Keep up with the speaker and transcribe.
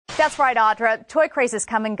That's right, Audra. Toy crazes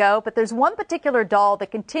come and go, but there's one particular doll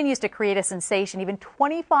that continues to create a sensation even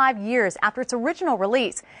 25 years after its original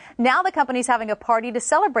release. Now the company's having a party to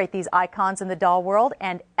celebrate these icons in the doll world,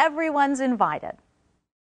 and everyone's invited.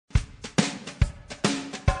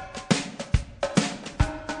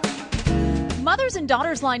 Mothers and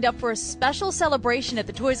daughters lined up for a special celebration at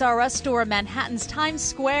the Toys R Us store in Manhattan's Times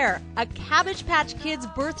Square, a Cabbage Patch Kid's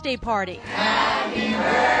birthday party. Happy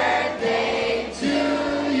birthday to you.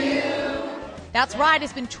 That's right,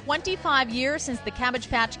 it's been 25 years since the Cabbage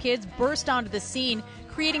Patch Kids burst onto the scene,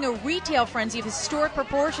 creating a retail frenzy of historic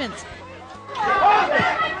proportions. Hold it!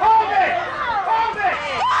 Hold it! Hold it!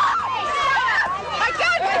 I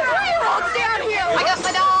got my 3-year-olds down here! I got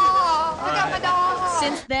my doll! I got my doll!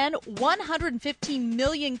 Since then, 115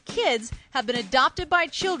 million kids have been adopted by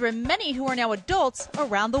children, many who are now adults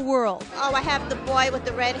around the world. Oh, I have the boy with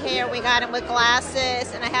the red hair. We got him with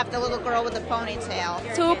glasses. And I have the little girl with the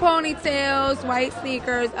ponytail. 2 ponytails, white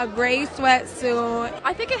sneakers, a gray sweatsuit.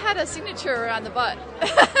 I think it had a signature on the butt.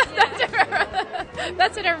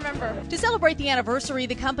 That's what I remember. To celebrate the anniversary,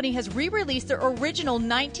 the company has re-released their original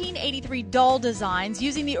 1983 doll designs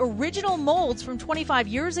using the original molds from 25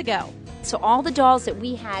 years ago. So all the dolls that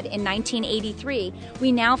we had in 1983,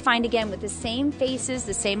 we now find again with the same faces,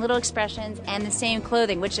 the same little expressions, and the same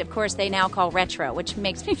clothing, which of course they now call retro, which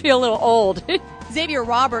makes me feel a little old. Xavier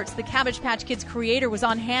Roberts, the Cabbage Patch Kids creator, was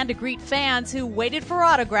on hand to greet fans who waited for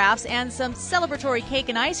autographs and some celebratory cake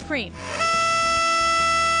and ice cream.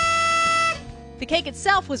 The cake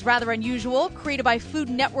itself was rather unusual, created by Food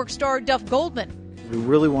Network star Duff Goldman. We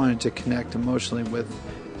really wanted to connect emotionally with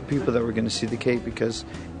the people that were going to see the cake because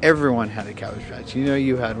everyone had a Cabbage Patch. You know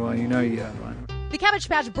you had one, you know you had one. The Cabbage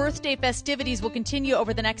Patch birthday festivities will continue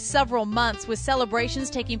over the next several months, with celebrations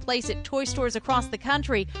taking place at toy stores across the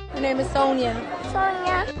country. My name is Sonia.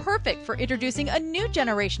 Perfect for introducing a new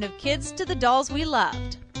generation of kids to the dolls we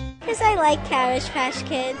loved. Because I like Cabbage Patch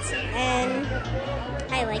Kids and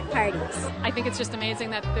I like parties. I think it's just amazing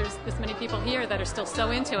that there's this many people here that are still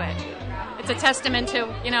so into it. It's a testament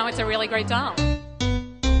to, it's a really great doll.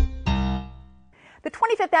 The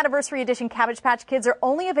 25th anniversary edition Cabbage Patch Kids are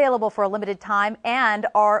only available for a limited time and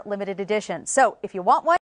are limited edition. So if you want one,